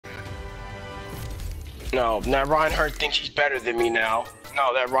No, that Reinhardt thinks he's better than me now.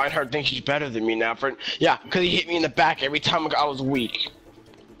 No, that Reinhardt thinks he's better than me now. Yeah, because he hit me in the back every time I was weak.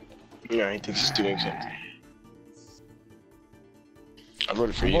 Yeah, he thinks he's doing something. I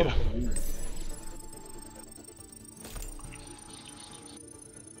voted for you.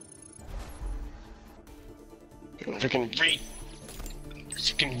 Freaking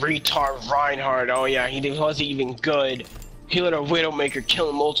retard Reinhardt. Oh yeah, he wasn't even good. He let a Widowmaker kill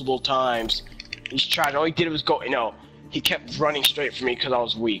him multiple times. He's tried. All he did was go. No, he kept running straight for me because I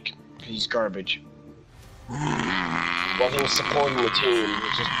was weak. Because he's garbage. Wasn't supporting the team. He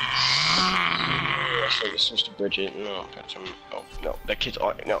was just. I should switch to Bridget. No, got some. Oh no, that kid's.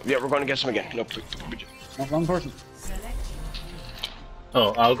 No, yeah, we're going to get some again. No, please, Bridget. Not one person.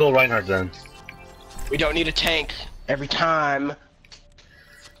 Oh, I'll go Reinhardt then. We don't need a tank every time.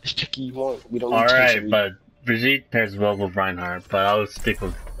 This picky won't. We don't need Alright, but Brigitte pairs well with Reinhardt, but I'll stick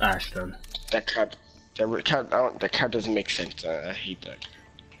with Ashton. That card doesn't make sense. I hate that.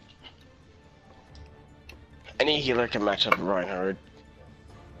 Any healer can match up with Reinhardt.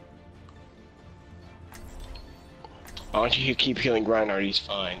 Why don't you keep healing Reinhardt? He's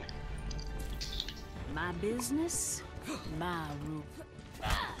fine. My business, my rule.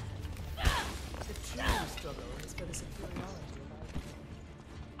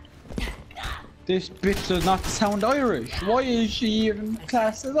 This bitch does not sound Irish. Why is she even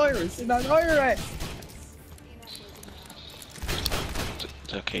classed as Irish? She's not Irish.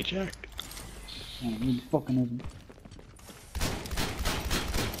 It's okay, Jack. Oh, you fucking isn't.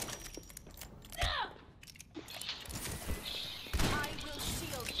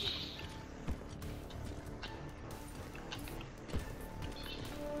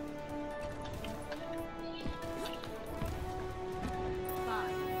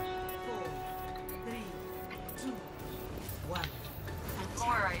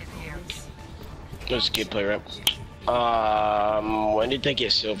 Let's get player up. When did they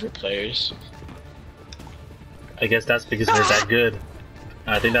get silver players? I guess that's because we're that good.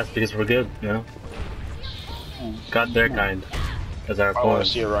 I think that's because we're good, you know? Got their kind as our opponent. I want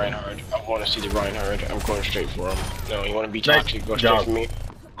to see a Reinhardt. I want to see the Reinhardt. I'm going straight for him. No, you want to be toxic? Go straight for me.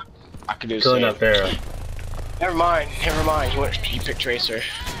 I could do the same. Up there. Never mind. Never mind. He picked Tracer.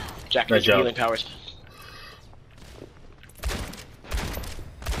 Jack needs healing powers.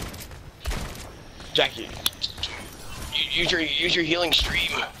 Jackie, use your healing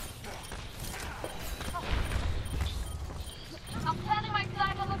stream. I'm planting my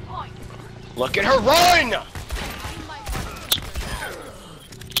flag on the point. Look at her run!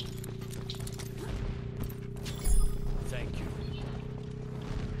 Thank you.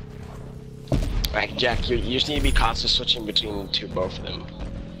 Right, Jack, you just need to be constantly switching between both of them.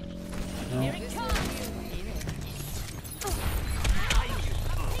 Here it comes.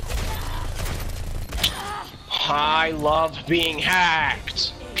 I love being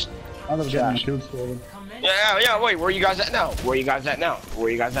hacked. I love getting my kills stolen. Yeah, wait, where are you guys at now? Where are you guys at now?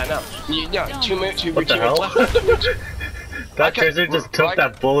 Yeah, 2 minutes, what the hell? left. That Tracer just took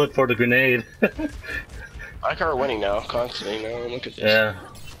that bullet for the grenade. I are winning now, constantly now. Look at this. Yeah.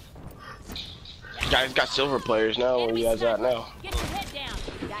 You guys got silver players now. Where are you guys at now? Get your head down,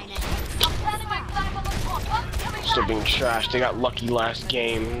 Dynamic. I'm planting my flag on the point. Still being trashed. They got lucky last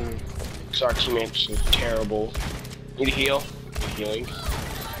game. Cause our teammates are terrible. Need a heal? Healing.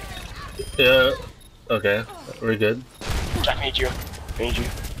 Yeah. Okay. We're good. Jack, I need you. I need you.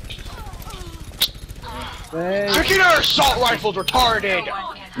 Hey. Freaking our assault rifles retarded!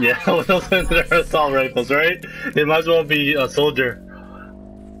 Yeah, what else are their assault rifles, right? They might as well be a soldier.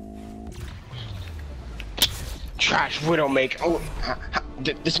 Trash Widowmaker. Oh,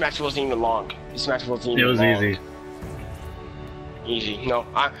 this match wasn't even long. This match wasn't even long. It was easy. Easy. No,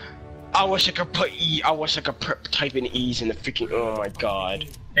 I wish I could put E. I wish I could type in E's in the freaking. Oh my god.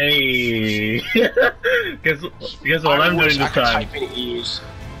 Hey. guess what I'm doing this time. Type in E's.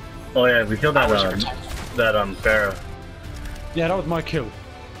 Oh yeah, we killed that Pharaoh. Yeah, that was my kill.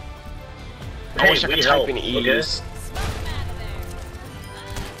 I wish I could type in E's. Okay?